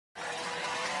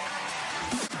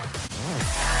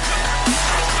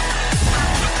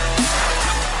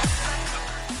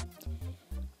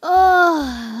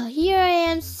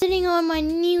on my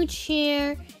new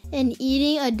chair and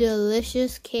eating a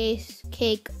delicious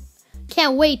cake.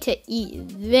 Can't wait to eat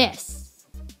this.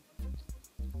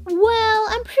 Well,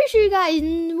 I'm pretty sure you guys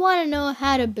want to know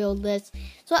how to build this.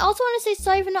 So I also want to say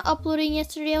sorry for not uploading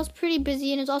yesterday. I was pretty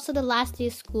busy and it was also the last day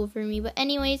of school for me. But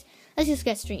anyways, let's just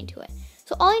get straight into it.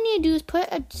 So all you need to do is put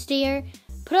a stair,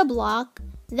 put a block,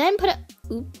 then put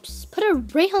a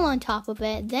rail on top of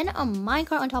it, then a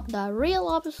minecart on top of that rail,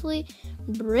 obviously.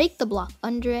 Break the block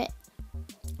under it.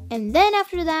 And then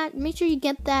after that, make sure you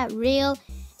get that rail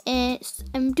and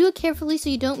do it carefully so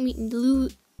you don't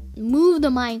move the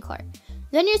minecart.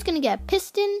 Then you're just going to get a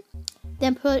piston,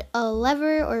 then put a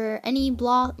lever or any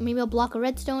block, maybe a block of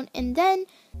redstone, and then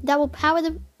that will power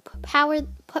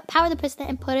the piston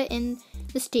and put it in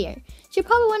the stair. So you're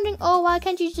probably wondering, oh, why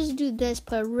can't you just do this?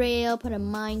 Put a rail, put a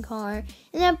minecart,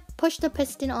 and then push the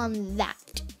piston on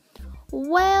that.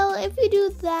 Well, if you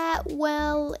do that,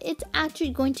 well, it's actually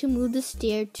going to move the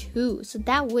stair too, so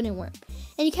that wouldn't work.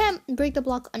 And you can't break the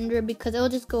block under it because it will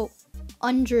just go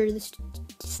under the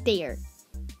stair,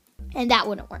 and that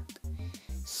wouldn't work.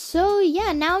 So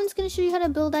yeah, now I'm just going to show you how to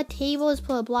build that table. Just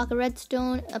put a block of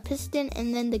redstone, a piston,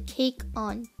 and then the cake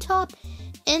on top.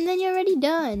 And then you're already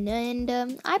done. And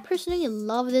I personally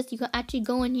love this. You can actually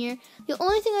go in here. The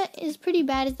only thing that is pretty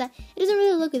bad is that it doesn't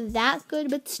really look that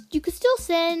good, but you can still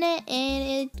sit in it,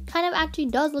 and it kind of actually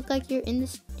does look like you're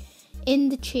in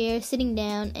the chair sitting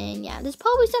down. And yeah, there's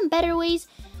probably some better ways,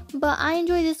 but I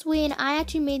enjoy this way, and I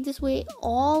actually made this way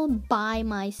all by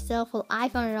myself. Well, I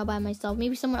found it all by myself.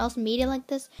 Maybe someone else made it like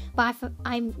this, but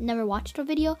I never watched a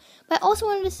video. But I also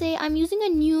wanted to say I'm using a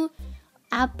new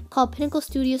app called Pinnacle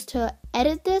Studios to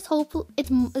edit this. Hopefully,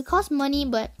 it costs money,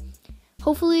 but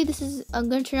hopefully this is going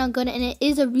to turn out good, and it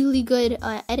is a really good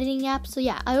editing app. So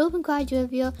yeah, I hope you guys enjoy the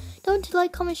video. Don't forget to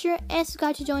like, comment, share, and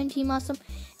subscribe to join Team Awesome.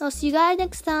 And I'll see you guys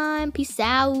next time. Peace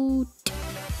out.